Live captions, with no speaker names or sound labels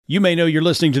You may know you're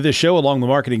listening to this show along the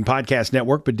Marketing Podcast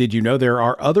Network, but did you know there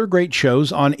are other great shows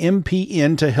on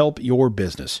MPN to help your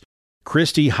business?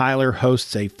 Christy Heiler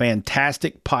hosts a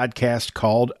fantastic podcast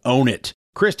called Own It.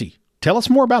 Christy, tell us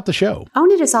more about the show.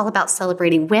 Own It is all about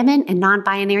celebrating women and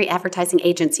non-binary advertising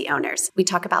agency owners. We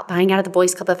talk about buying out of the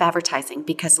Boys Club of Advertising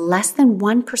because less than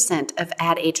 1% of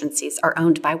ad agencies are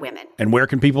owned by women. And where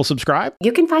can people subscribe?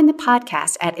 You can find the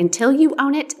podcast at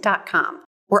untilyouownit.com.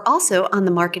 We're also on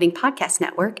the Marketing Podcast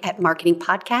Network at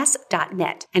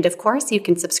marketingpodcast.net. And of course, you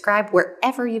can subscribe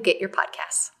wherever you get your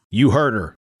podcasts. You heard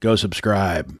her. Go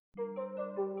subscribe.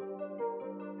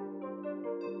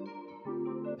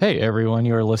 Hey everyone,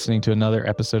 you are listening to another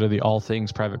episode of the All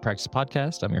Things Private Practice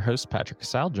Podcast. I'm your host, Patrick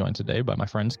Casal, joined today by my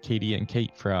friends Katie and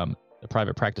Kate from the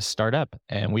Private Practice Startup.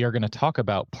 And we are going to talk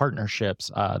about partnerships,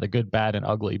 the good, bad, and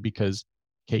ugly, because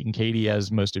Kate and Katie,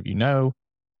 as most of you know,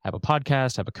 have a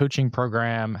podcast, have a coaching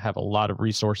program, have a lot of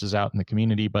resources out in the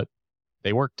community, but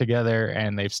they work together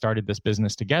and they've started this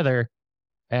business together.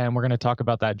 And we're going to talk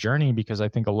about that journey because I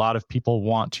think a lot of people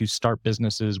want to start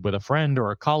businesses with a friend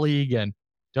or a colleague and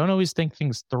don't always think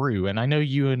things through. And I know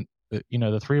you and,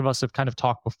 the three of us have kind of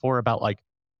talked before about like,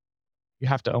 you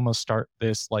have to almost start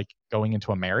this like going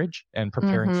into a marriage and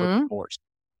preparing for divorce.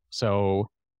 So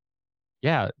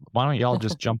yeah, why don't y'all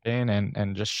just jump in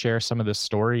and just share some of this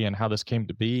story and how this came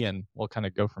to be, and we'll kind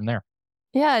of go from there.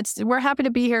 Yeah, we're happy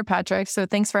to be here, Patrick. So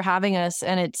thanks for having us.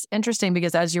 And it's interesting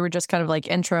because as you were just kind of like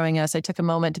introing us, I took a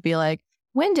moment to be like,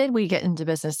 when did we get into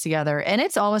business together? And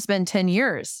it's almost been 10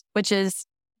 years, which is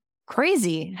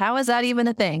crazy. How is that even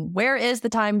a thing? Where is the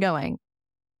time going?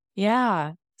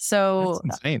 Yeah. So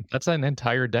that's insane. That's an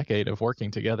entire decade of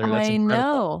working together. That's I incredible.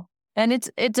 know. And it's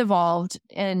evolved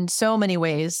in so many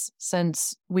ways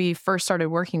since we first started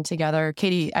working together.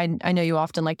 Katie, I know you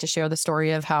often like to share the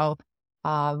story of how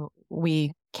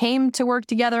we came to work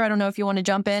together. I don't know if you want to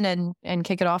jump in and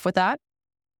kick it off with that.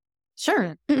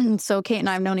 Sure. So Kate and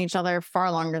I have known each other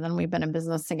far longer than we've been in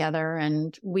business together.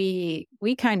 And we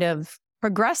kind of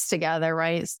progressed together,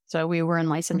 right? So we were in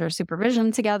licensure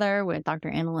supervision together with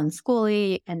Dr. Annalyn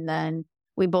Schooley. And then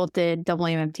we both did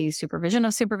WMFT supervision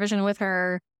of supervision with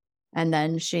her. And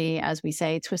then she, as we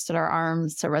say, twisted our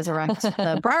arms to resurrect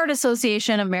the Broward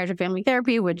Association of Marriage and Family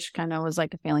Therapy, which kind of was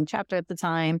like a failing chapter at the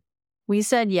time. We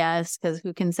said yes, because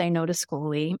who can say no to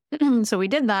Schooley? So we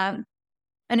did that.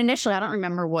 And initially, I don't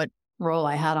remember what role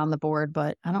I had on the board,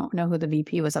 but I don't know who the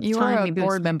VP was at the time. You were a Maybe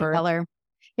board member. Keller.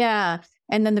 Yeah.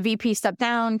 And then the VP stepped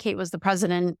down. Kate was the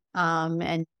president.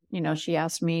 And she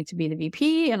asked me to be the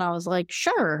VP and I was like,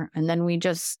 sure. And then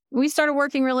we started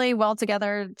working really well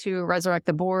together to resurrect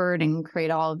the board and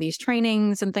create all of these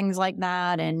trainings and things like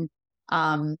that. And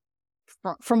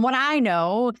from what I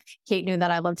know, Kate knew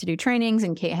that I loved to do trainings,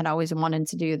 and Kate had always wanted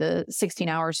to do the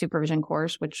 16-hour supervision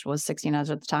course, which was 16 hours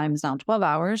at the time, is now 12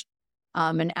 hours.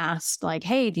 And asked like,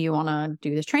 hey, do you want to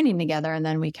do this training together? And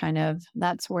then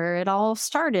that's where it all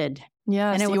started.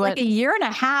 Yeah. And it was like a year and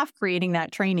a half creating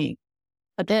that training.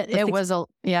 It was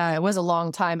a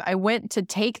long time. I went to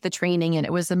take the training and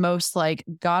it was the most like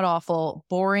god awful,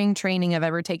 boring training I've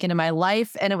ever taken in my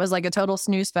life. And it was like a total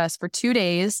snooze fest for 2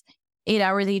 days, 8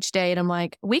 hours each day. And I'm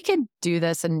like, we could do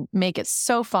this and make it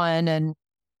so fun and,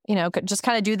 just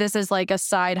kind of do this as like a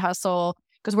side hustle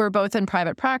because we were both in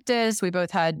private practice. We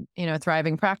both had,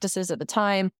 thriving practices at the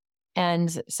time.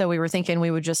 And so we were thinking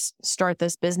we would just start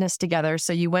this business together.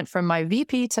 So you went from my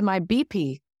VP to my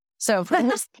BP. So for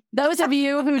those of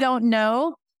you who don't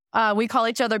know, we call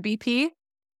each other BP.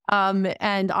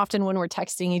 And often when we're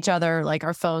texting each other, like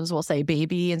our phones will say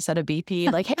baby instead of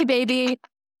BP, like, hey, baby.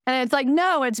 And it's like,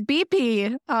 no, it's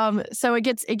BP. So it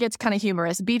gets kind of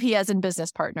humorous. BP as in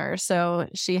business partner. So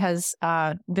she has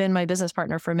been my business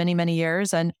partner for many, many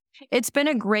years. And it's been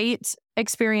a great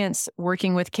experience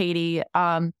working with Katie.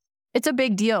 It's a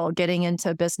big deal getting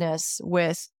into business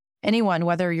with anyone,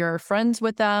 whether you're friends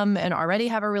with them and already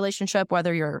have a relationship,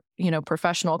 whether you're,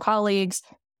 professional colleagues,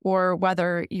 or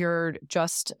whether you're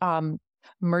just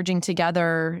merging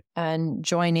together and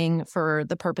joining for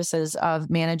the purposes of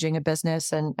managing a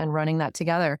business and running that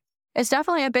together. It's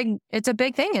definitely a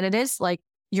big thing. And it is like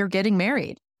you're getting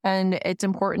married, and it's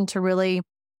important to really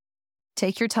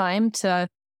take your time to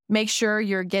make sure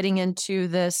you're getting into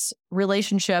this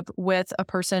relationship with a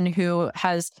person who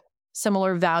has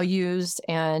similar values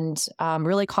and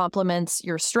really complements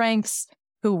your strengths,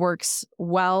 who works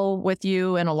well with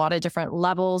you in a lot of different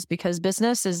levels, because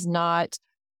business is not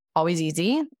always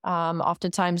easy.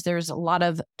 Oftentimes there's a lot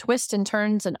of twists and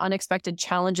turns and unexpected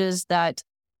challenges that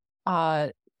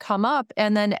come up.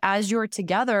 And then as you're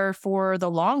together for the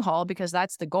long haul, because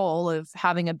that's the goal of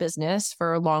having a business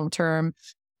for long-term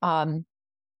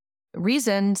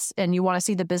reasons and you want to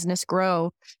see the business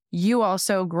grow, you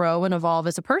also grow and evolve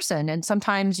as a person. And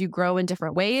sometimes you grow in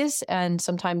different ways and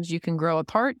sometimes you can grow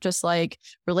apart, just like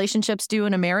relationships do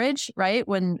in a marriage, right?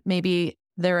 When maybe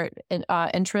their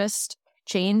interests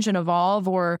change and evolve,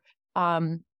 or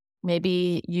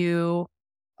maybe you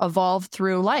evolve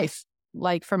through life.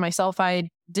 Like for myself, I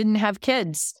didn't have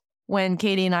kids when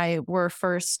Katie and I were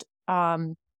first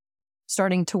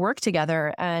starting to work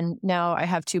together. And now I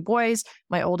have 2 boys.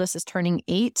 My oldest is turning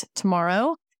 8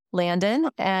 tomorrow, Landon,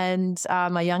 and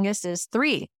my youngest is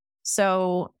 3.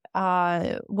 So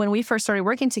when we first started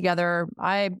working together,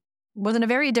 I was in a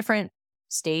very different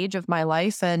stage of my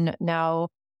life. And now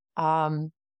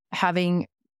having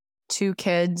 2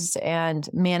 kids and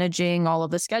managing all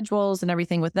of the schedules and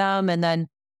everything with them. And then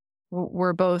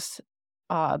we're both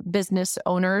business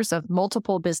owners of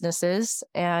multiple businesses.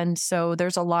 And so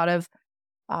there's a lot of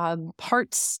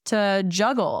parts to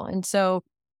juggle. And so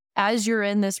as you're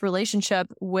in this relationship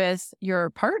with your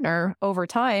partner over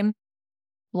time,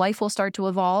 life will start to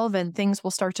evolve and things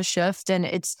will start to shift. And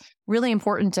it's really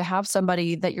important to have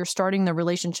somebody that you're starting the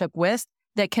relationship with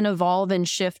that can evolve and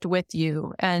shift with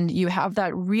you. And you have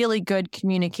that really good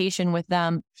communication with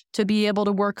them to be able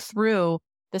to work through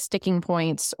the sticking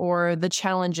points or the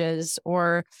challenges,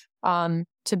 or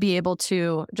to be able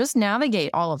to just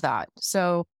navigate all of that.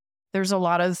 So there's a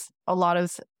lot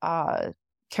of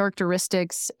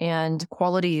characteristics and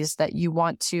qualities that you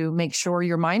want to make sure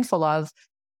you're mindful of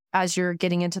as you're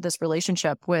getting into this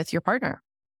relationship with your partner.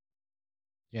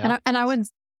 Yeah. And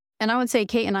I would say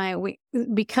Kate and I,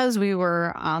 because we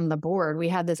were on the board, we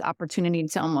had this opportunity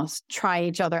to almost try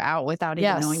each other out without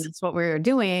even knowing that's what we were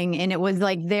doing. And it was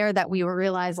like there that we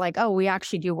realized like, oh, we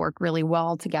actually do work really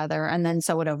well together. And then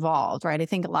so it evolved, right? I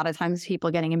think a lot of times people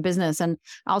getting in business, and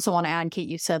I also want to add, Kate,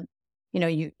 you said,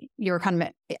 you were kind of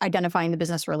identifying the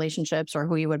business relationships or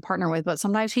who you would partner with, but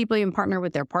sometimes people even partner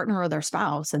with their partner or their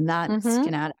spouse, and that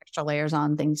can add extra layers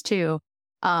on things too.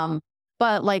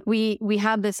 But like we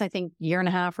had this, I think,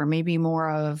 1.5 years or maybe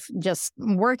more of just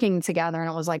working together.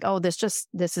 And it was like, oh, this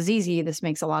is easy. This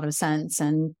makes a lot of sense.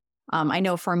 And I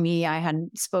know for me, I had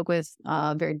spoke with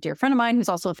a very dear friend of mine who's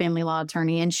also a family law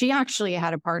attorney, and she actually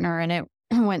had a partner and it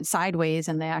went sideways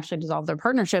and they actually dissolved their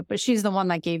partnership. But she's the one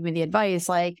that gave me the advice,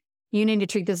 like, you need to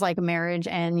treat this like a marriage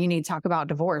and you need to talk about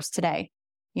divorce today.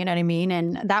 You know what I mean?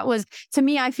 And that was, to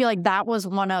me, I feel like that was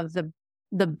one of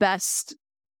the best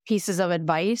pieces of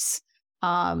advice.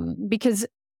 Because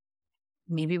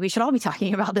maybe we should all be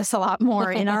talking about this a lot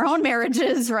more in our own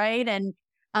marriages, right? And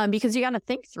because you got to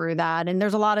think through that. And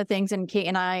there's a lot of things. And Kate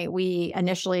and I, we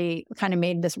initially kind of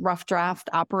made this rough draft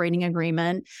operating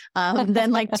agreement.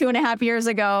 Then like 2.5 years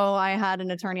ago, I had an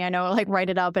attorney I know like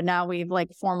write it up, and now we've like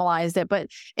formalized it. But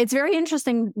it's very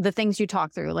interesting, the things you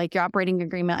talk through, like your operating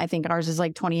agreement. I think ours is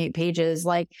like 28 pages.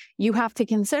 Like you have to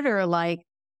consider like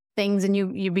things, and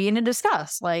you begin to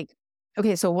discuss like,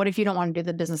 okay, so what if you don't want to do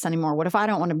the business anymore? What if I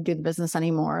don't want to do the business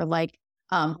anymore? Like,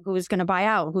 who's going to buy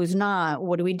out? Who's not?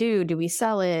 What do we do? Do we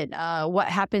sell it? What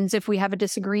happens if we have a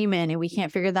disagreement and we can't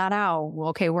figure that out? Well,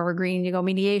 okay, we're agreeing to go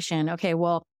mediation. Okay,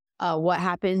 well, what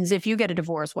happens if you get a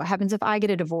divorce? What happens if I get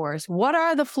a divorce? What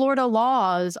are the Florida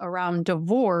laws around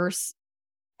divorce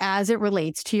as it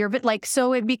relates to your, like,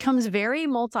 so it becomes very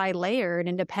multi-layered,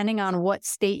 and depending on what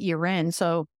state you're in.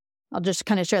 So I'll just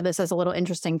kind of share this as a little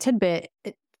interesting tidbit.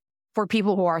 For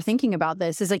people who are thinking about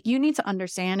this, is like, you need to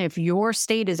understand if your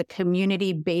state is a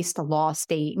community-based law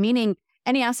state, meaning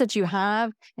any assets you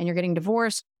have and you're getting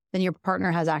divorced, then your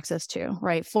partner has access to,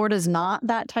 right? Florida's not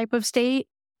that type of state.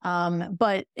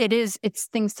 But it's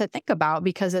things to think about,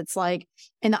 because it's like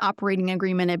in the operating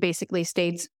agreement, it basically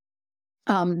states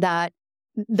that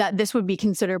this would be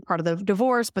considered part of the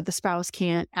divorce, but the spouse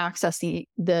can't access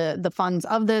the funds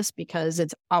of this because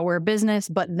it's our business.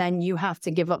 But then you have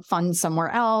to give up funds somewhere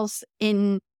else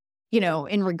in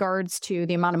regards to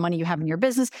the amount of money you have in your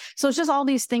business. So it's just all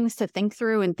these things to think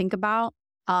through and think about.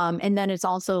 And then it's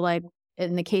also like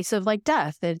in the case of like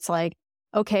death, it's like,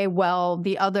 okay, well,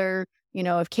 the other,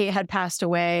 if Kate had passed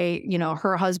away,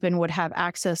 her husband would have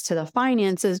access to the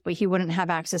finances, but he wouldn't have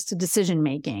access to decision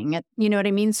making. You know what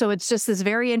I mean? So it's just this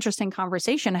very interesting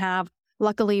conversation to have.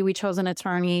 Luckily, we chose an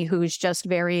attorney who's just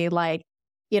very like,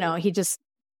 he just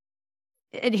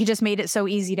made it so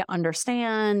easy to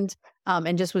understand,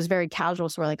 and just was very casual.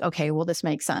 So we're like, okay, well, this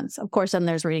makes sense. Of course, then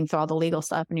there's reading through all the legal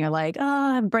stuff and you're like,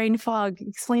 I have brain fog.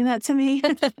 Explain that to me.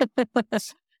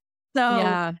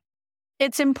 Yeah.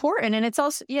 It's important. And it's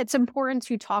also, it's important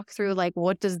to talk through like,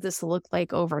 what does this look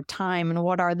like over time? And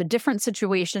what are the different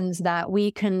situations that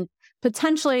we can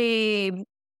potentially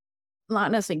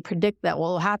not necessarily predict that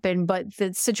will happen, but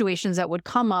the situations that would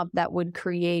come up that would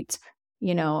create,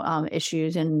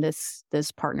 issues in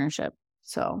this partnership.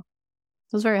 So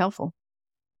it was very helpful.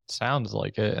 Sounds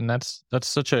like it. And that's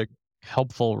such a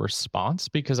helpful response,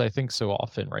 because I think so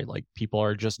often, right, like people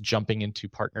are just jumping into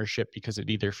partnership because it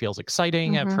either feels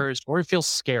exciting at first or it feels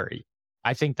scary.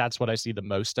 I think that's what I see the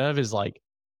most of is like,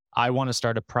 I want to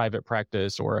start a private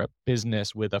practice or a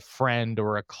business with a friend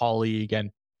or a colleague. And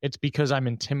it's because I'm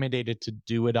intimidated to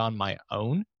do it on my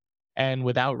own and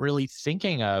without really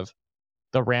thinking of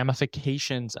the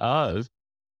ramifications of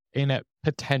in a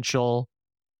potential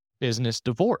business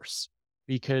divorce,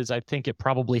 because I think it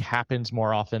probably happens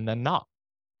more often than not.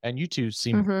 And you two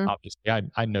seem, obviously,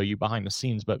 I know you behind the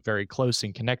scenes, but very close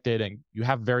and connected, and you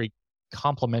have very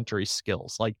complementary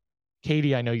skills. Like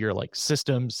Katie, I know you're like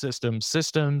systems,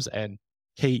 and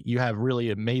Kate, you have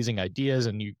really amazing ideas,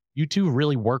 and you two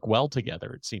really work well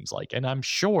together, it seems like. And I'm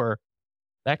sure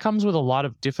that comes with a lot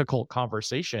of difficult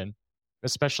conversation,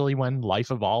 especially when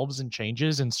life evolves and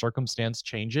changes and circumstance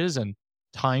changes and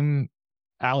time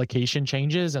allocation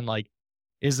changes. And like,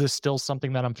 is this still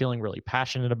something that I'm feeling really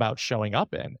passionate about showing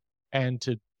up in? And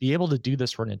to be able to do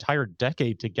this for an entire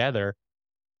decade together,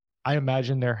 I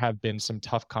imagine there have been some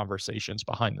tough conversations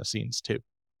behind the scenes too.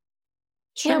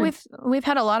 Sure. Yeah, we've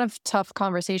had a lot of tough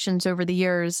conversations over the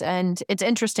years, and it's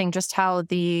interesting just how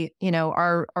the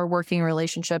our working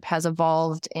relationship has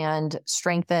evolved and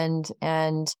strengthened,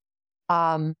 and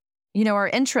our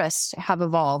interests have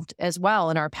evolved as well,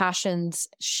 and our passions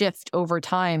shift over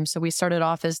time. So we started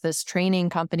off as this training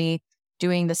company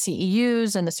doing the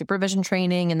CEUs and the supervision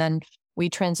training, and then we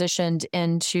transitioned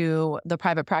into the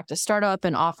private practice startup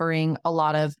and offering a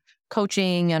lot of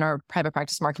coaching and our private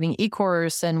practice marketing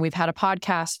e-course. And we've had a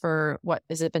podcast for what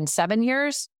has it been 7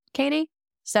 years, Katie?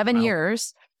 7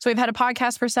 years. So we've had a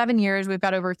podcast for 7 years. We've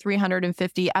got over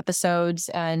 350 episodes.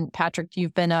 And Patrick,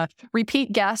 you've been a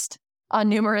repeat guest on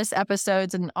numerous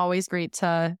episodes, and always great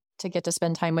to get to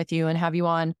spend time with you and have you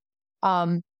on.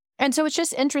 And so it's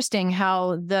just interesting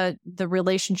how the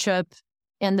relationship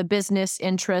and the business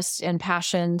interests and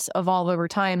passions evolve over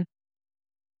time.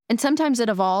 And sometimes it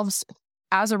evolves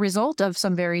as a result of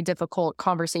some very difficult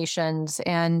conversations.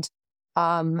 And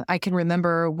I can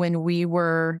remember when we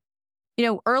were,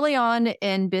 early on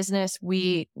in business,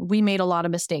 we made a lot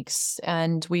of mistakes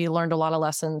and we learned a lot of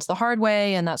lessons the hard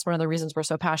way. And that's one of the reasons we're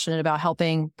so passionate about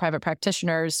helping private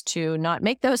practitioners to not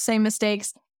make those same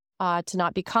mistakes, to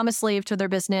not become a slave to their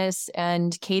business.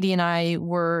 And Katie and I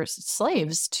were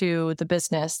slaves to the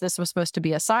business. This was supposed to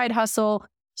be a side hustle,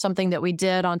 something that we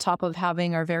did on top of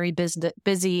having our very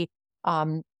busy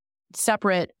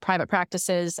separate private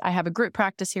practices. I have a group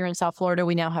practice here in South Florida.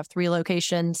 We now have 3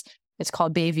 locations. It's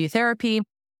called Bayview Therapy.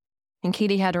 And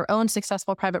Katie had her own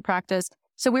successful private practice.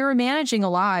 So we were managing a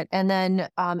lot. And then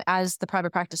as the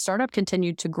private practice startup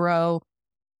continued to grow,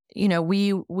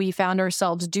 we found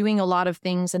ourselves doing a lot of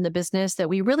things in the business that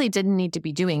we really didn't need to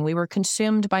be doing. We were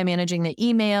consumed by managing the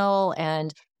email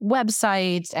and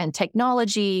websites and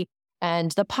technology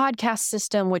and the podcast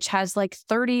system, which has like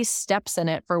 30 steps in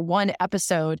it for one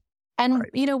episode. And,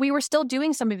 we were still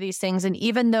doing some of these things. And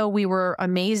even though we were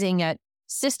amazing at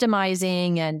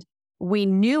systemizing and we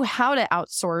knew how to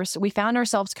outsource, we found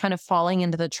ourselves kind of falling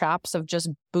into the traps of just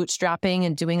bootstrapping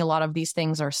and doing a lot of these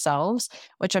things ourselves,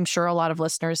 which I'm sure a lot of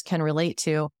listeners can relate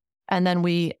to. And then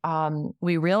we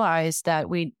realized that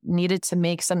we needed to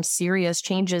make some serious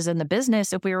changes in the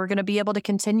business if we were going to be able to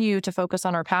continue to focus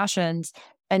on our passions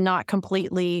and not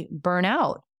completely burn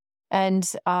out. And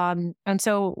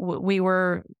so we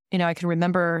were, I can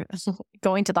remember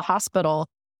going to the hospital,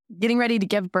 getting ready to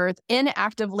give birth in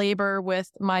active labor with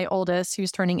my oldest,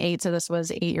 who's turning 8. So this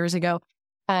was 8 years ago.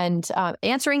 And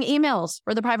answering emails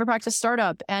for the private practice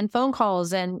startup and phone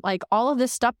calls and like all of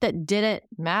this stuff that didn't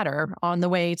matter on the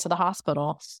way to the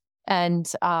hospital.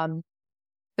 And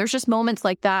there's just moments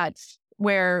like that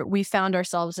where we found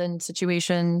ourselves in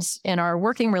situations in our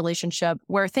working relationship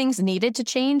where things needed to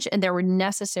change and there were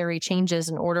necessary changes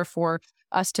in order for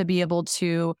us to be able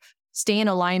to stay in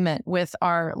alignment with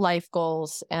our life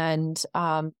goals. And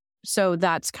so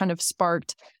that's kind of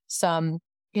sparked some,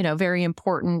 very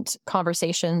important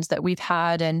conversations that we've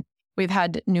had. And we've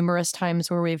had numerous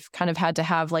times where we've kind of had to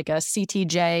have like a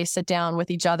CTJ sit down with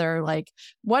each other. Like,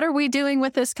 what are we doing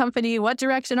with this company? What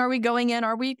direction are we going in?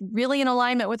 Are we really in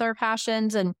alignment with our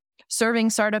passions and serving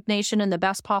Startup Nation in the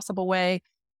best possible way?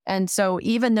 And so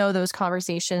even though those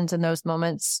conversations and those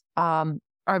moments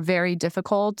are very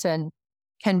difficult and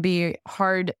can be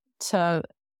hard to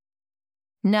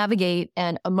navigate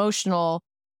and emotional,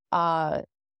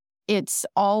 it's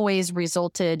always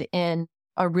resulted in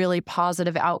a really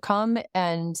positive outcome,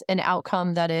 and an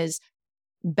outcome that is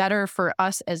better for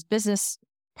us as business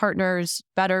partners,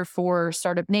 better for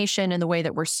Startup Nation in the way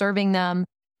that we're serving them,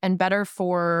 and better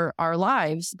for our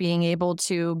lives, being able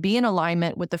to be in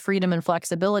alignment with the freedom and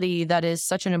flexibility that is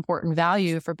such an important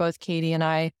value for both Katie and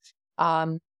I.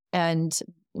 And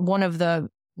one of the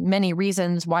many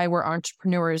reasons why we're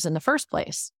entrepreneurs in the first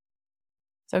place.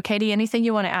 So Katie, anything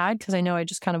you want to add? Because I know I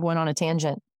just kind of went on a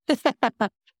tangent.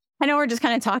 I know we're just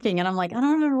kind of talking and I'm like, I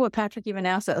don't remember what Patrick even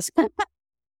asked us.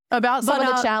 About some of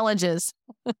the challenges.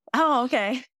 Oh,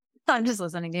 okay. I'm just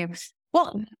listening to you.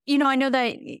 Well, I know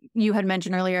that you had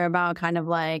mentioned earlier about kind of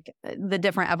like the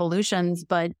different evolutions,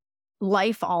 but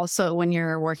life also, when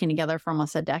you're working together for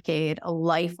almost a decade,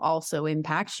 life also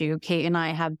impacts you. Kate and I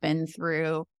have been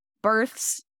through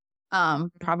births,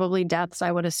 probably deaths,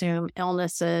 I would assume,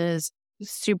 illnesses,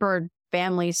 super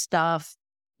family stuff,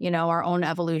 our own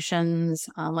evolutions,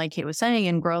 like Kate was saying,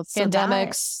 and growth.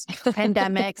 Pandemics,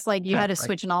 like you had to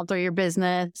switch and alter your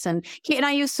business. And Kate and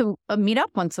I used to meet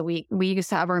up once a week. We used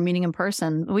to have our meeting in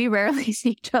person. We rarely see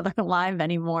each other live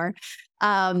anymore.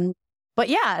 But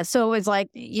yeah, so it's like,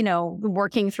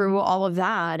 working through all of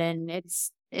that, and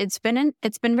it's been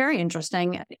very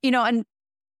interesting, and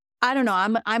I don't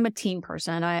know, I'm a team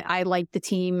person. I like the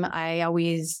team. I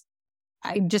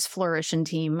just flourish in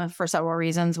team for several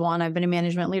reasons. One, I've been in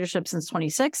management leadership since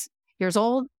 26 years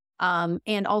old.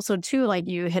 And also two, like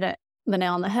you hit the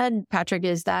nail on the head, Patrick,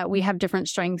 is that we have different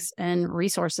strengths and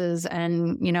resources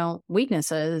and,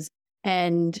 weaknesses.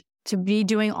 And to be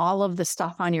doing all of the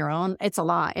stuff on your own, it's a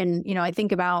lot. And, I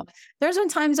think about, there's been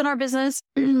times in our business,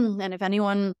 and if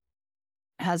anyone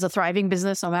has a thriving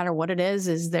business, no matter what it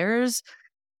is there's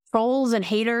trolls and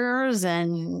haters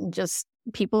and just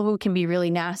people who can be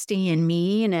really nasty and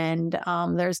mean. And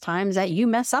there's times that you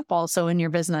mess up also in your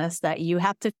business that you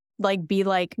have to be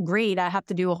like, great, I have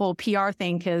to do a whole PR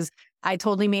thing because I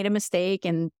totally made a mistake.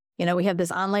 And, we have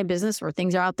this online business where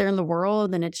things are out there in the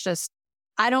world. And it's just,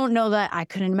 I don't know that I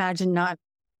couldn't imagine not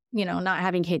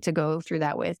having Kate to go through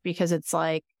that with, because it's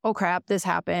like, oh crap, this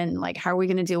happened. Like, how are we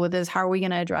going to deal with this? How are we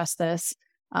going to address this?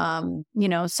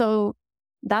 So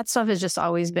that stuff has just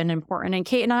always been important. And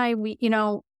Kate and I,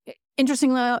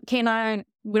 interestingly, Kate and I,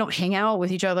 we don't hang out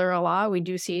with each other a lot. We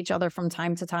do see each other from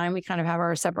time to time. We kind of have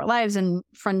our separate lives and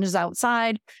friends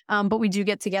outside, but we do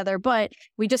get together. But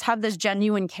we just have this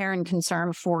genuine care and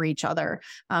concern for each other.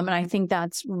 And I think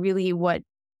that's really what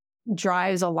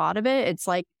drives a lot of it. It's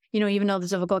like, even though the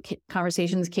difficult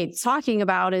conversations Kate's talking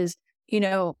about is,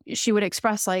 she would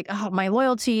express like, oh, my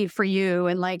loyalty for you.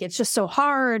 And like, it's just so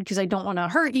hard because I don't want to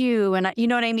hurt you. And you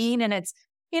know what I mean? And it's,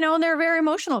 and they're very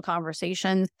emotional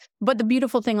conversations. But the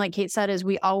beautiful thing, like Kate said, is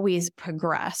we always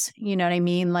progress. You know what I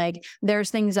mean? Like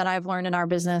there's things that I've learned in our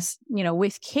business,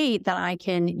 with Kate that I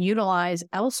can utilize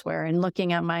elsewhere, and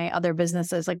looking at my other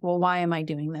businesses, like, well, why am I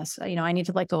doing this? I need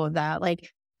to let go of that. Like,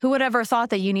 who would ever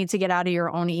thought that you need to get out of your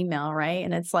own email, right?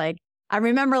 And it's like, I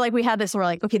remember like we had this, we're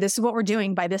like, okay, this is what we're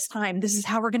doing by this time. This is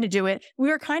how we're going to do it. We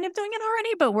were kind of doing it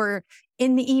already, but we're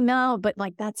in the email. But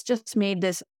like, that's just made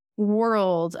this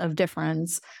world of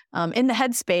difference in the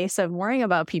headspace of worrying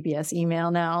about PPS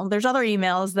email now. There's other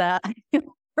emails that I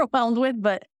feel overwhelmed with,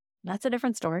 but that's a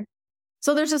different story.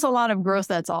 So there's just a lot of growth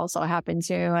that's also happened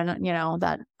too. And,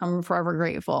 that I'm forever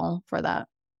grateful for that.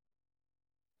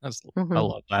 I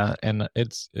love that. And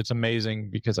it's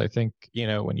amazing because I think,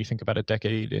 when you think about a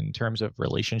decade in terms of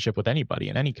relationship with anybody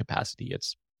in any capacity,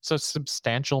 it's a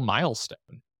substantial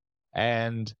milestone.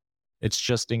 And it's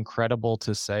just incredible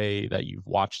to say that you've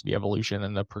watched the evolution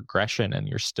and the progression, and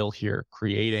you're still here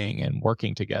creating and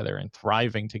working together and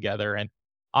thriving together, and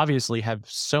obviously have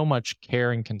so much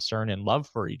care and concern and love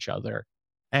for each other.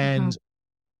 And,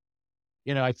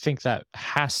 I think that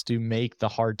has to make the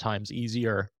hard times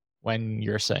easier when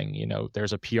you're saying,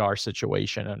 there's a PR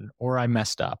situation or I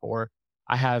messed up, or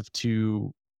I have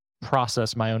to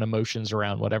process my own emotions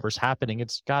around whatever's happening.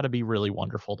 It's got to be really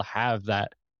wonderful to have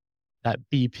that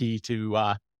BP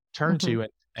to turn to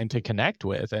and to connect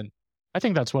with. And I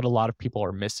think that's what a lot of people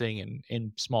are missing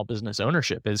in small business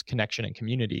ownership is connection and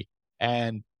community,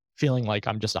 and feeling like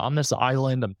I'm just on this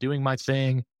island, I'm doing my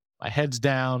thing, my head's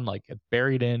down, like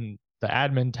buried in the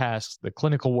admin tasks, the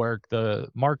clinical work, the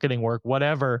marketing work,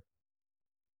 whatever.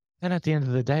 And at the end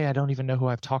of the day, I don't even know who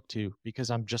I've talked to because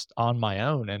I'm just on my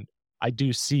own. And I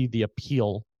do see the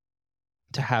appeal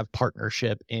to have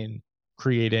partnership in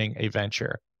creating a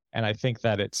venture. And I think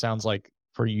that it sounds like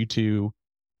for you two,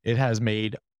 it has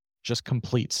made just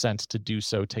complete sense to do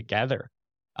so together.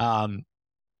 And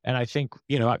I think,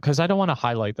 because I don't want to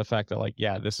highlight the fact that like,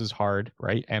 yeah, this is hard,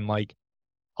 right? And like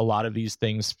a lot of these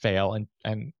things fail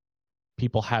and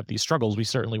people have these struggles. We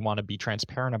certainly want to be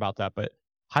transparent about that, but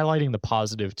highlighting the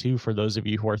positive too for those of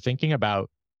you who are thinking about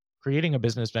creating a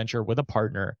business venture with a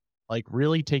partner, like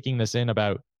really taking this in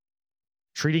about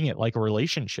treating it like a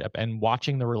relationship and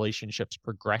watching the relationship's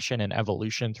progression and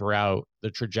evolution throughout the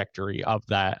trajectory of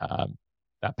that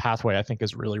pathway, I think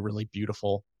is really, really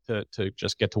beautiful to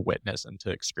just get to witness and to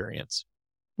experience.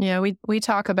 Yeah, we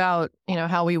talk about,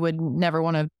 how we would never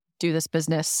want to do this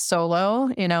business solo,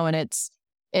 and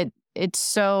it's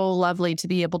so lovely to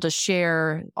be able to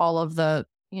share all of the,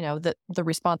 the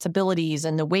responsibilities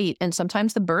and the weight and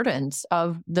sometimes the burdens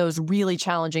of those really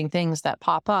challenging things that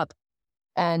pop up.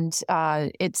 And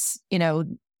it's,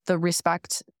 the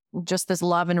respect, just this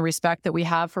love and respect that we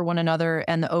have for one another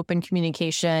and the open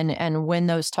communication. And when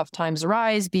those tough times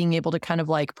arise, being able to kind of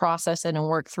like process it and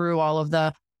work through all of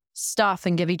the stuff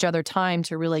and give each other time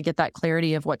to really get that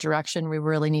clarity of what direction we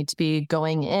really need to be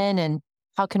going in and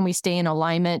how can we stay in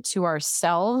alignment to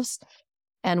ourselves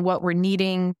and what we're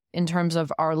needing in terms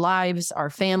of our lives, our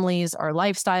families, our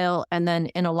lifestyle, and then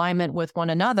in alignment with one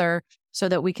another so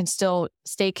that we can still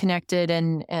stay connected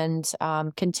and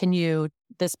continue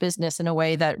this business in a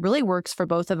way that really works for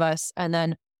both of us and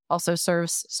then also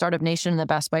serves Startup Nation in the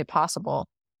best way possible.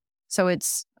 So it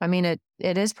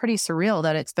is pretty surreal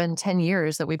that it's been 10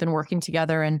 years that we've been working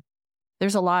together, and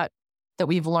there's a lot that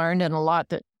we've learned and a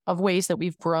lot of ways that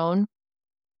we've grown.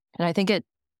 And I think it,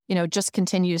 just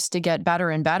continues to get better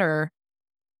and better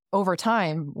over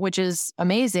time, which is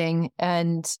amazing.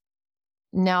 And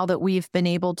now that we've been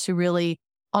able to really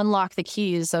unlock the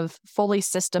keys of fully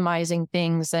systemizing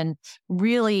things and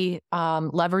really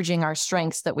leveraging our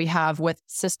strengths that we have with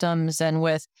systems and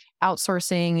with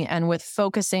outsourcing and with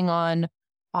focusing on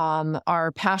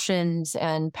our passions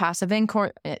and passive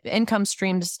income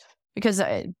streams, because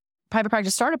private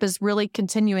practice startup is really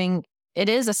continuing. It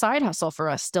is a side hustle for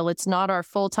us still. It's not our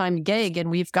full-time gig,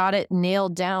 and we've got it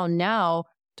nailed down now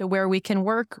to where we can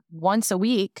work once a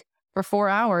week for 4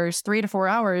 hours, 3 to 4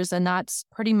 hours. And that's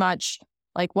pretty much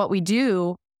like what we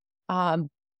do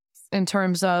in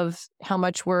terms of how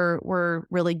much we're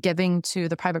really giving to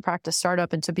the private practice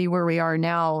startup and to be where we are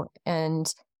now, and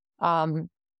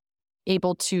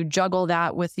able to juggle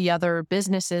that with the other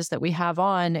businesses that we have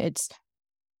on.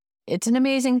 It's an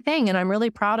amazing thing. And I'm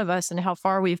really proud of us and how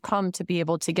far we've come to be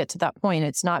able to get to that point.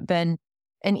 It's not been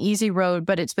an easy road,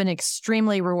 but it's been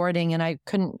extremely rewarding. And I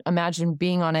couldn't imagine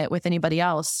being on it with anybody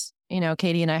else.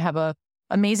 Katie and I have a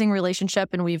amazing relationship,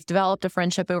 and we've developed a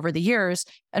friendship over the years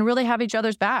and really have each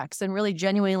other's backs and really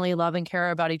genuinely love and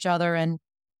care about each other. And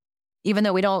even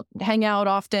though we don't hang out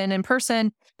often in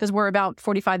person because we're about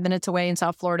 45 minutes away in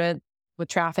South Florida with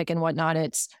traffic and whatnot,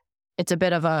 it's a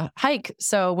bit of a hike.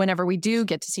 So whenever we do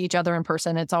get to see each other in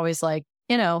person, it's always like,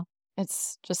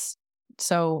 it's just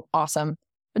so awesome.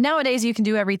 But nowadays you can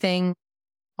do everything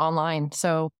online.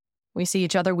 So we see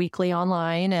each other weekly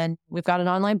online, and we've got an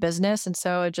online business. And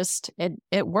so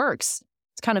it works.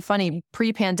 It's kind of funny.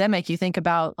 Pre-pandemic, you think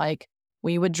about like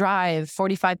we would drive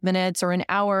 45 minutes or an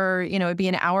hour, it'd be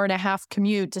an hour and a half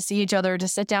commute to see each other, to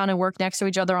sit down and work next to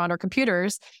each other on our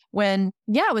computers when,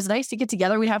 it was nice to get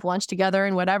together. We'd have lunch together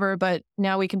and whatever, but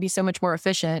now we can be so much more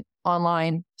efficient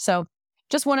online. So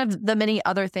just one of the many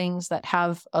other things that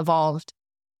have evolved.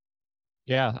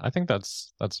 Yeah, I think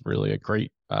that's really a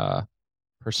great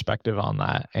perspective on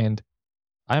that. And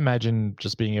I imagine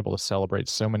just being able to celebrate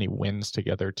so many wins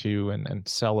together too, and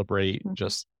celebrate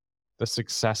just the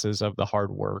successes of the hard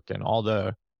work and all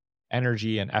the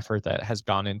energy and effort that has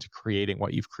gone into creating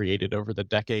what you've created over the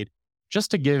decade. Just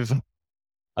to give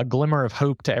a glimmer of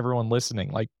hope to everyone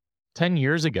listening, like 10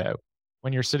 years ago,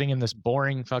 when you're sitting in this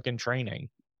boring fucking training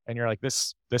and you're like,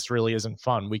 this really isn't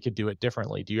fun, we could do it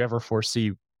differently. Do you ever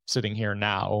foresee sitting here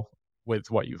now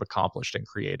with what you've accomplished and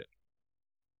created?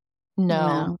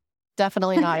 No.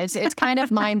 Definitely not. It's kind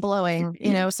of mind blowing.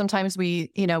 Sometimes we're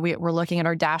looking at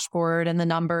our dashboard and the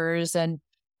numbers, and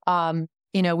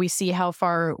we see how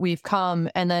far we've come,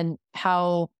 and then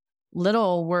how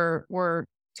little we're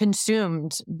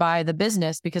consumed by the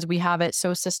business because we have it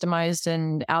so systemized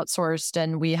and outsourced,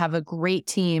 and we have a great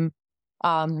team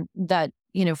that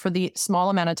for the small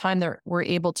amount of time that we're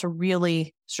able to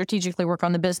really strategically work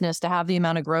on the business to have the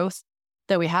amount of growth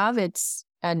that we have.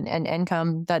 And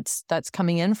income that's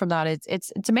coming in from that.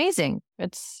 It's amazing.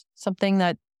 It's something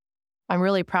that I'm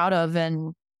really proud of.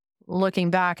 And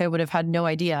looking back, I would have had no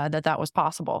idea that was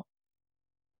possible.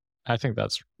 I think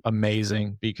that's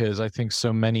amazing, because I think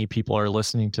so many people are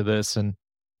listening to this and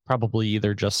probably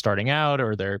either just starting out,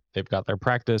 or they've got their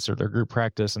practice or their group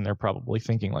practice, and they're probably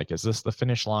thinking like, is this the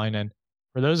finish line? And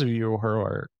for those of you who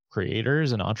are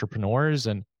creators and entrepreneurs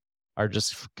and are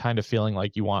just kind of feeling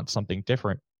like you want something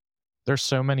different, there's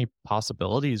so many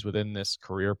possibilities within this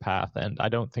career path. And I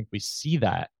don't think we see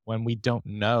that when we don't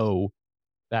know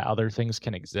that other things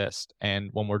can exist. And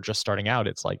when we're just starting out,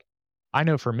 it's like, I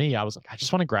know for me, I was like, I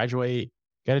just want to graduate,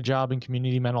 get a job in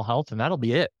community mental health, and that'll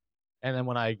be it. And then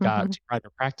when I got to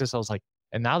private practice, I was like,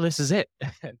 and now this is it.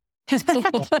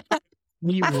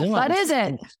 What is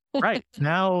it? Right.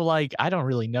 Now, like, I don't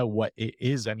really know what it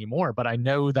is anymore, but I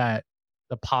know that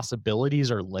the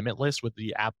possibilities are limitless with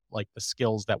the app, like the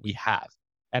skills that we have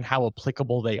and how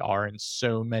applicable they are in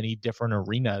so many different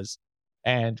arenas.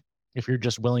 And if you're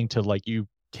just willing to, like you,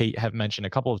 Kate, have mentioned a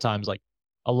couple of times, like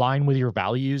align with your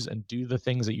values and do the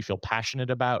things that you feel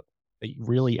passionate about, that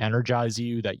really energize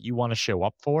you, that you want to show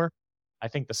up for, I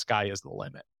think the sky is the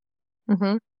limit.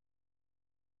 Mm-hmm.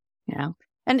 Yeah.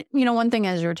 And, one thing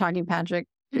as you were talking, Patrick,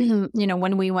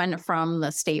 when we went from the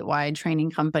statewide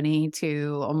training company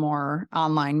to a more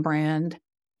online brand,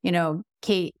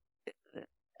 Kate,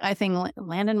 I think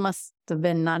Landon must have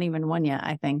been not even one yet,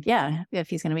 I think. Yeah, if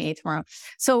he's going to be 8 tomorrow.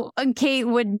 So Kate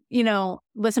would,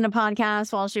 listen to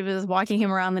podcasts while she was walking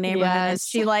him around the neighborhood. Yes.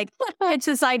 She pitched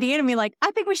this idea to me, like,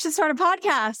 I think we should start a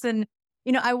podcast. And,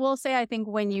 I will say, I think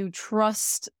when you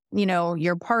trust,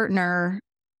 your partner,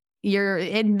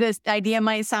 this idea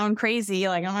might sound crazy.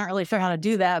 Like, I'm not really sure how to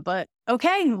do that, but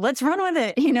okay, let's run with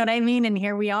it. You know what I mean? And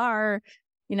here we are,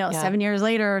 7 years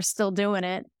later, still doing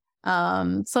it.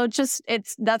 So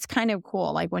that's kind of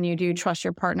cool. Like when you do trust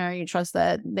your partner, you trust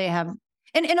that they have,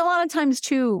 and a lot of times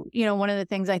too, one of the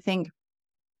things I think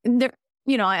there,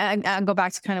 I go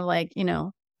back to kind of like,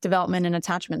 development and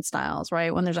attachment styles,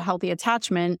 right? When there's a healthy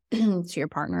attachment to your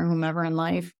partner, whomever in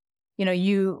life,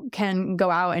 you can go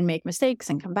out and make mistakes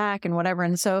and come back and whatever.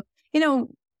 And so,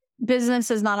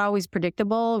 business is not always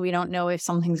predictable. We don't know if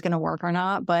something's going to work or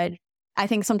not, but I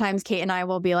think sometimes Kate and I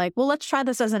will be like, well, let's try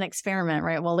this as an experiment,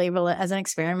 right? We'll label it as an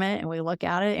experiment and we look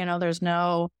at it. There's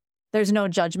no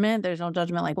judgment. There's no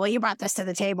judgment like, well, you brought this to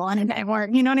the table and it didn't work.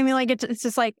 You know what I mean? Like, it's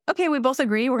just like, okay, we both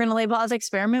agree. We're going to label it as an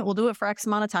experiment. We'll do it for X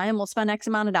amount of time. We'll spend X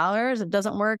amount of dollars. If it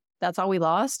doesn't work, that's all we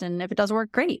lost. And if it does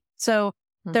work, great. So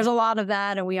there's a lot of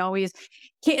that. And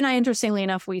Kate and I, interestingly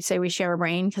enough, we say we share a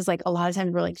brain because like a lot of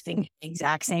times we're like think the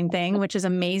exact same thing, which is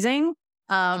amazing.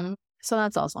 So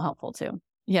that's also helpful too.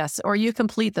 Yes. Or you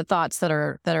complete the thoughts that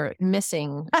are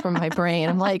missing from my brain.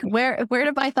 I'm like, where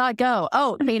did my thought go?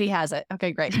 Oh, Katie has it.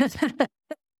 Okay, great.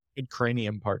 Good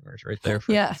cranium partners right there.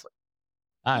 Yeah.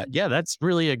 Yeah, that's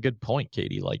really a good point,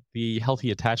 Katie. Like the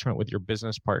healthy attachment with your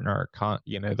business partner,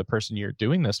 the person you're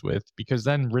doing this with, because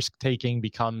then risk taking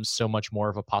becomes so much more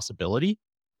of a possibility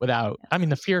without, I mean,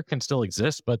 the fear can still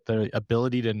exist, but the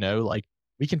ability to know like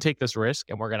we can take this risk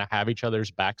and we're going to have each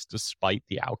other's backs despite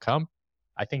the outcome.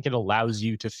 I think it allows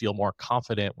you to feel more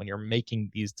confident when you're making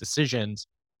these decisions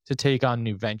to take on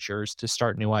new ventures, to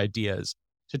start new ideas,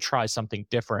 to try something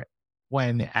different.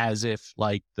 When as if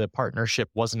like the partnership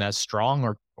wasn't as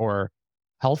strong or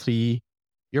healthy,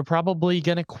 you're probably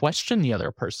going to question the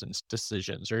other person's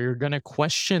decisions or you're going to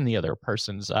question the other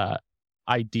person's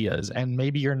ideas. And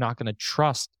maybe you're not going to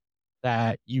trust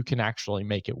that you can actually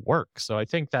make it work. So I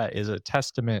think that is a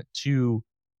testament to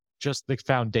just the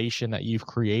foundation that you've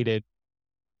created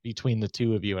between the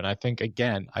two of you. And I think,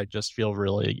 again, I just feel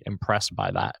really impressed by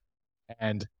that.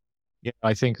 And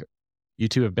I think you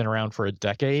two have been around for a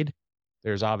decade.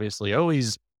 There's obviously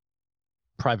always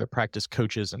private practice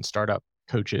coaches and startup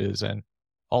coaches and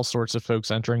all sorts of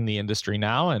folks entering the industry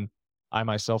now. And I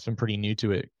myself am pretty new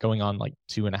to it, going on like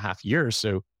 2.5 years.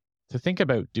 So to think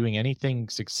about doing anything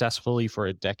successfully for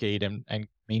a decade and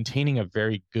maintaining a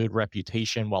very good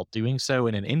reputation while doing so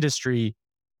in an industry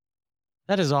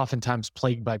that is oftentimes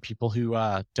plagued by people who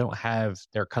don't have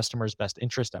their customers' best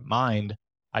interest at mind,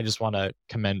 I just want to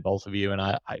commend both of you. And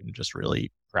I'm just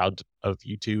really proud of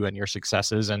you two and your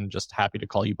successes and just happy to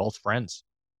call you both friends.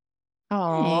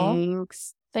 Oh,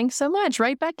 thanks so much.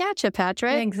 Right back at you,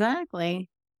 Patrick. Exactly.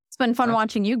 It's been fun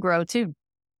watching you grow too.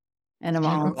 And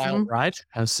wild ride,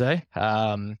 I would say.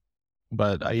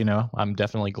 But, I'm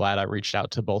definitely glad I reached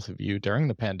out to both of you during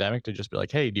the pandemic to just be like,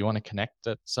 hey, do you want to connect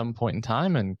at some point in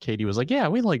time? And Katie was like, yeah,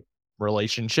 we like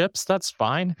relationships. That's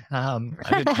fine. I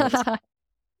didn't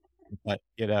but,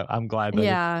 I'm glad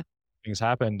that things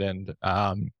happened. And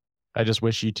I just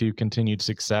wish you two continued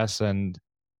success. And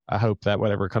I hope that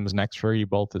whatever comes next for you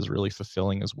both is really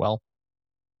fulfilling as well.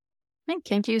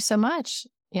 Thank you so much.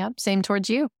 Yep. Same towards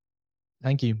you.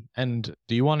 Thank you. And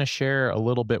do you want to share a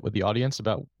little bit with the audience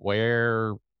about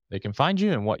where they can find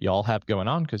you and what y'all have going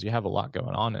on? Because you have a lot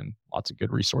going on and lots of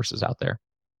good resources out there.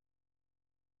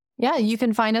 Yeah, you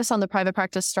can find us on the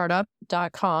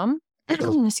privatepracticestartup.com.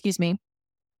 Excuse me.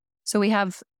 So we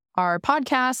have our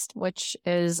podcast, which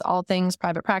is all things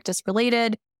private practice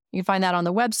related. You can find that on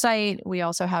the website. We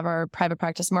also have our private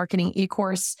practice marketing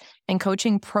e-course and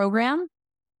coaching program.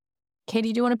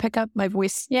 Katie, do you want to pick up my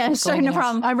voice? Yeah, sure, no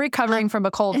problem. I'm recovering from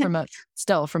a cold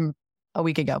from a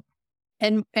week ago.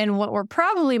 And what we're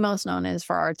probably most known is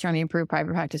for our attorney-approved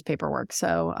private practice paperwork.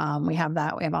 So we have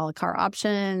that. We have a la carte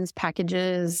options,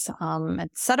 packages,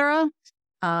 et cetera.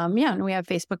 And we have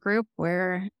a Facebook group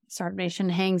where Startup Nation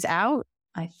hangs out.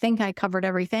 I think I covered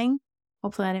everything.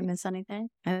 Hopefully I didn't miss anything.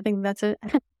 I think that's it.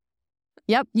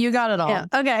 Yep, you got it all. Yeah.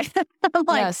 Okay.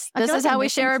 Yes, this is how we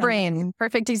share a brain.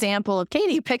 Perfect example of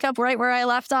Katie, pick up right where I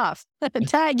left off.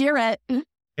 Tag, you're it.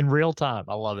 In real time.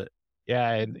 I love it.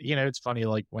 Yeah. And, it's funny,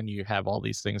 like when you have all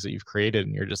these things that you've created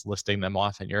and you're just listing them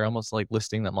off and you're almost like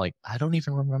listing them like, I don't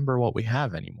even remember what we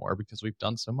have anymore because we've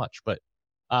done so much. But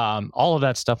all of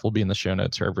that stuff will be in the show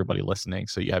notes for everybody listening.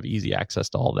 So you have easy access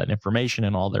to all that information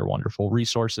and all their wonderful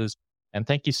resources. And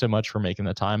thank you so much for making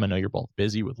the time. I know you're both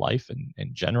busy with life and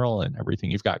in general and everything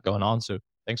you've got going on. So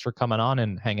thanks for coming on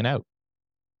and hanging out.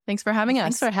 Thanks for having us.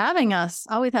 Thanks for having us.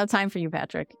 Always have time for you,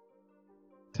 Patrick.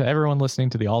 To everyone listening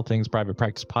to the All Things Private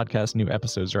Practice podcast, new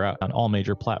episodes are out on all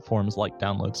major platforms. Like,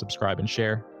 download, subscribe, and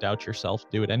share. Doubt yourself.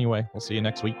 Do it anyway. We'll see you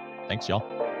next week. Thanks, y'all.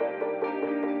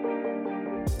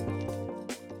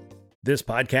 This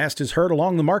podcast is heard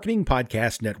along the Marketing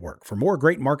Podcast Network. For more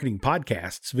great marketing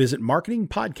podcasts, visit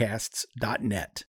marketingpodcasts.net.